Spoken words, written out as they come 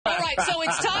right, so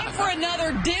it's time for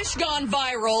another dish gone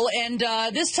viral, and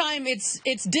this time it's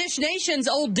Dish Nation's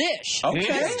old dish. Okay.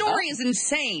 This story is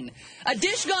insane. A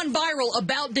dish gone viral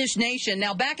about Dish Nation.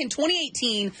 Now, back in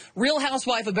 2018, Real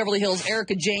Housewife of Beverly Hills,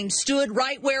 Erika Jayne, stood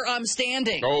right where I'm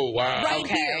standing. Oh, wow. Right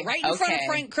here, right in front of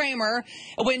Frank Kramer.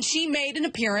 When she made an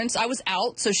appearance, I was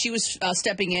out, so she was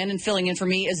stepping in and filling in for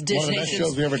me as Dish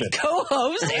Nation's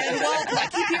co-host. And, well, I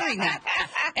keep hearing that.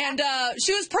 And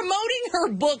she was promoting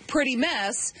her book, Pretty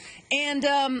Mess, and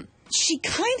she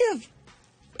kind of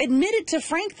admitted to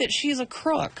Frank that she's a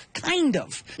crook. Kind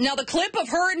of. Now, the clip of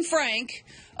her and Frank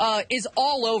is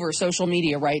all over social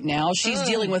media right now. She's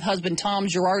dealing with husband Tom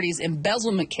Girardi's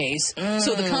embezzlement case.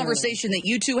 So the conversation that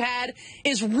you two had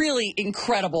is really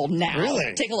incredible now.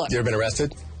 Really? Take a look. You ever been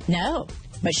arrested? No.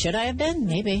 But should I have been?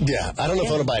 Maybe. Yeah. I don't know if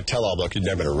I want to buy a tell-all book. You've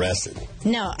never been arrested.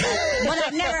 No. Well,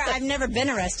 I've never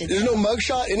been arrested. There's no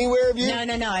mugshot anywhere of you?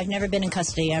 No. I've never been in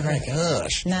custody ever. Oh, my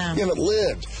gosh. No. You haven't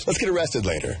lived. Let's get arrested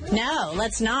later. No,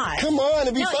 let's not. Come on,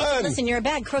 it'd be fun. Listen, you're a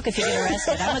bad crook if you get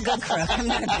arrested. I'm a good crook. I'm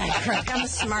not a bad crook. I'm a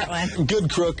smart one. Good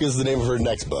Crook is the name of her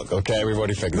next book, okay? We've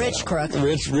already figured Rich that out. crook.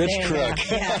 Rich Crook.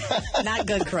 Yeah. Not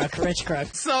good crook. Rich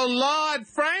crook. So, Lord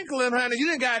Franklin, honey, you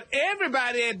done got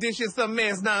everybody at Dish is a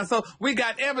mess now. So, we got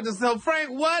evidence. So, Frank,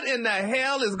 what in the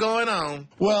hell is going on?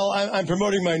 Well, I'm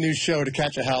promoting my new show, To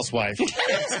Catch a Housewife. They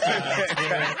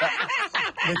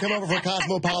come over for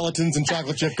cosmopolitans and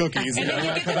chocolate chip cookies. And then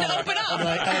you get them to open up. I'm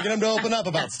like, I get them to open up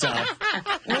about stuff.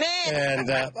 And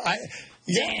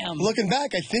Damn. Looking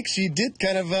back, I think she did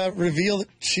kind of reveal that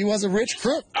she was a rich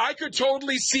crook. I could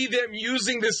totally see them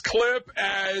using this clip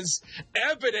as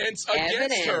evidence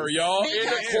against her, y'all, in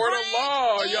the court of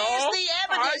law, y'all. Frank is the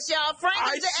evidence, y'all. Frank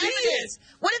is the evidence.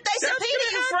 What if they subpoena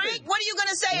you, Frank? What are you going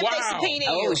to say if they subpoena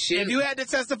you? Oh, shit. If you had to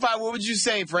testify, what would you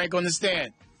say, Frank, on the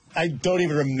stand? I don't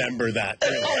even remember that. I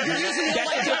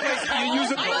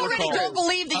already don't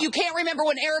believe that you can't remember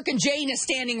when Erika Jayne is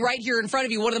standing right here in front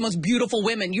of you, one of the most beautiful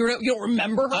women. You don't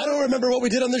remember her? I don't remember what we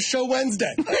did on this show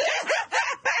Wednesday. Hey,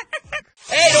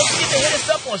 don't forget to hit us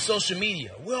up on social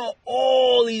media. We're on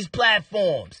all these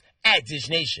platforms at Dish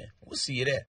Nation. We'll see you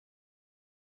there.